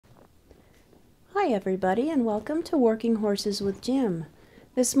Hi everybody, and welcome to Working Horses with Jim.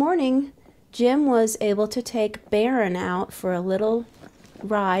 This morning Jim was able to take Baron out for a little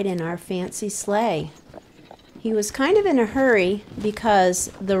ride in our fancy sleigh. He was kind of in a hurry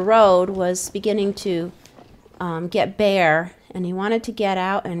because the road was beginning to get bare, and he wanted to get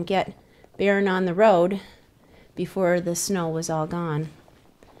out and get Baron on the road before the snow was all gone.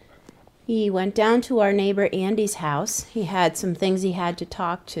 He went down to our neighbor Andy's house. He had some things he had to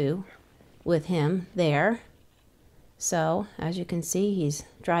talk to with him there. So, as you can see, he's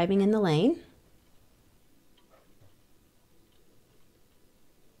driving in the lane.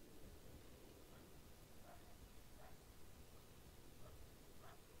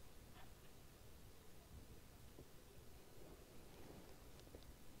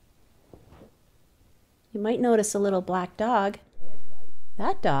 You might notice a little black dog.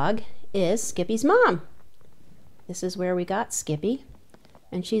 That dog is Skippy's mom. This is where we got Skippy,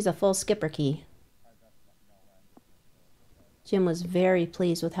 and she's a full Skipperkey. Jim was very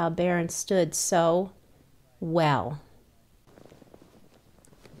pleased with how Baron stood so well.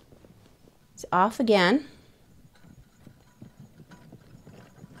 He's off again.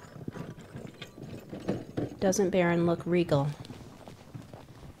 Doesn't Baron look regal?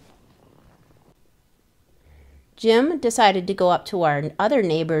 Jim decided to go up to our other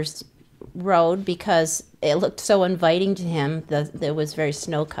neighbor's road because it looked so inviting to him. It was very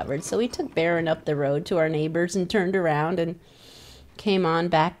snow covered. So he took Baron up the road to our neighbors and turned around and came on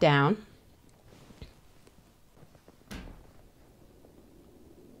back down.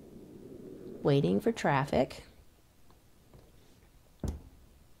 Waiting for traffic.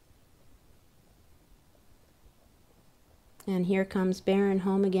 And here comes Baron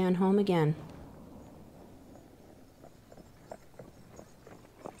home again, home again.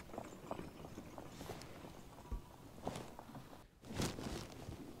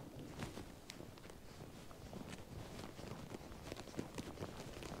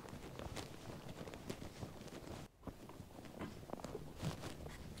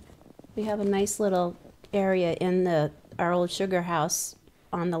 We have a nice little area in our old sugar house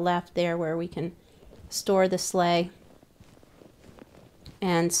on the left there where we can store the sleigh.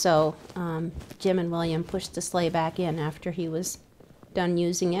 And so Jim and William pushed the sleigh back in after he was done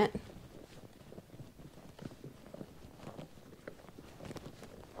using it.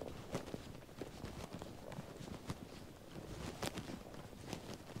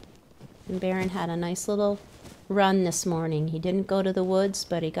 And Baron had a nice little run this morning. He didn't go to the woods,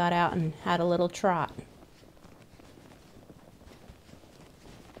 but he got out and had a little trot.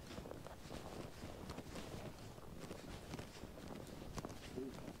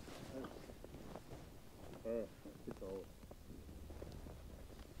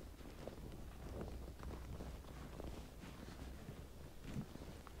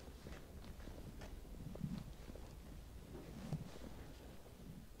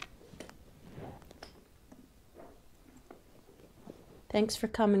 Thanks for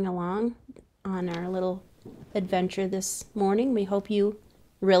coming along on our little adventure this morning. We hope you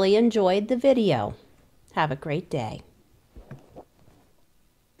really enjoyed the video. Have a great day.